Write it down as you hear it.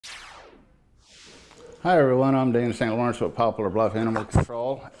Hi everyone, I'm Dean St. Lawrence with Poplar Bluff Animal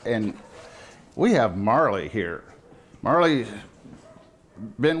Control, and we have Marley here. Marley's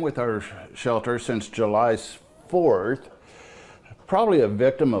been with our shelter since July 4th, probably a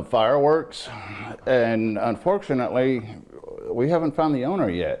victim of fireworks, and unfortunately we haven't found the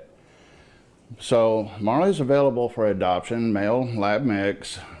owner yet. So Marley's available for adoption, male lab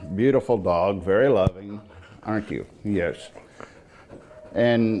mix, beautiful dog, very loving, aren't you? Yes.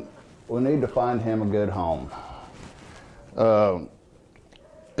 And we need to find him a good home.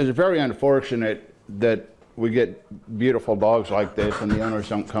 It's very unfortunate that we get beautiful dogs like this and the owners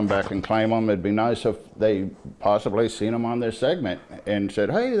don't come back and claim them. It'd be nice if they possibly seen them on this segment and said,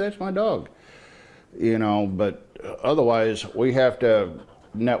 hey, that's my dog. You know, but otherwise we have to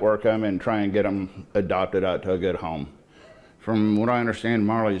network them and try and get them adopted out to a good home. From what I understand,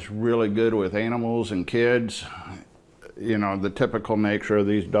 Marley's really good with animals and kids. You know, the typical nature of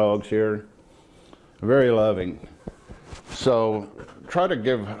these dogs here, very loving. So try to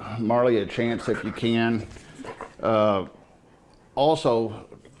give Marley a chance if you can. Also,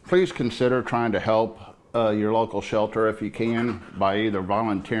 please consider trying to help your local shelter if you can by either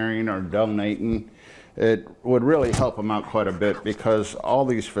volunteering or donating. It would really help them out quite a bit because all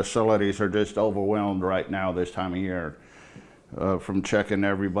these facilities are just overwhelmed right now this time of year from checking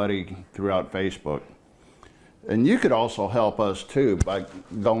everybody throughout Facebook. And you could also help us too by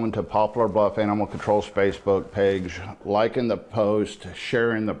going to Poplar Bluff Animal Control's Facebook page, liking the post,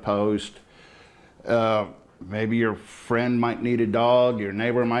 sharing the post. Maybe your friend might need a dog, your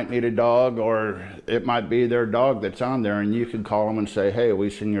neighbor might need a dog, or it might be their dog that's on there, and you can call them and say, hey, we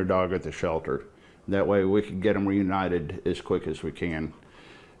seen your dog at the shelter. That way we can get them reunited as quick as we can.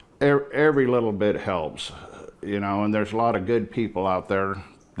 Every little bit helps, you know, and there's a lot of good people out there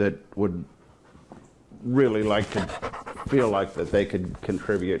that would really like to feel like that they could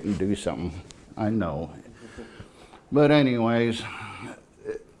contribute and do something. I know. But anyways,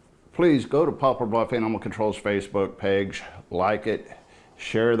 please go to Poplar Bluff Animal Control's Facebook page, like it,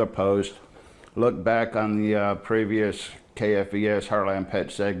 share the post, look back on the previous KFVS Heartland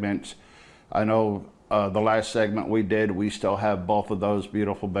Pets segments. I know the last segment we did, we still have both of those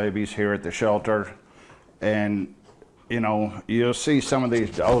beautiful babies here at the shelter. And you know, you'll see some of these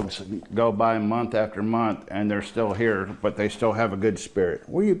dogs go by month after month and they're still here, but they still have a good spirit.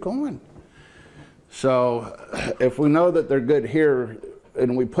 Where are you going? So if we know that they're good here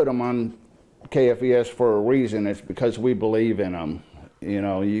and we put them on KFES for a reason, it's because we believe in them. You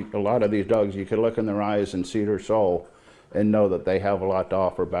know, a lot of these dogs, you can look in their eyes and see their soul and know that they have a lot to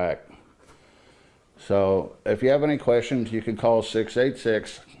offer back. So if you have any questions, you can call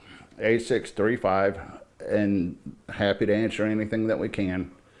 686-8635. And happy to answer anything that we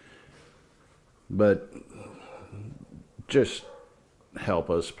can. But just help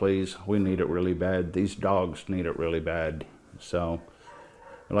us, please. We need it really bad. These dogs need it really bad. So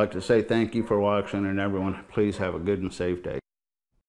I'd like to say thank you for watching, and everyone, please have a good and safe day.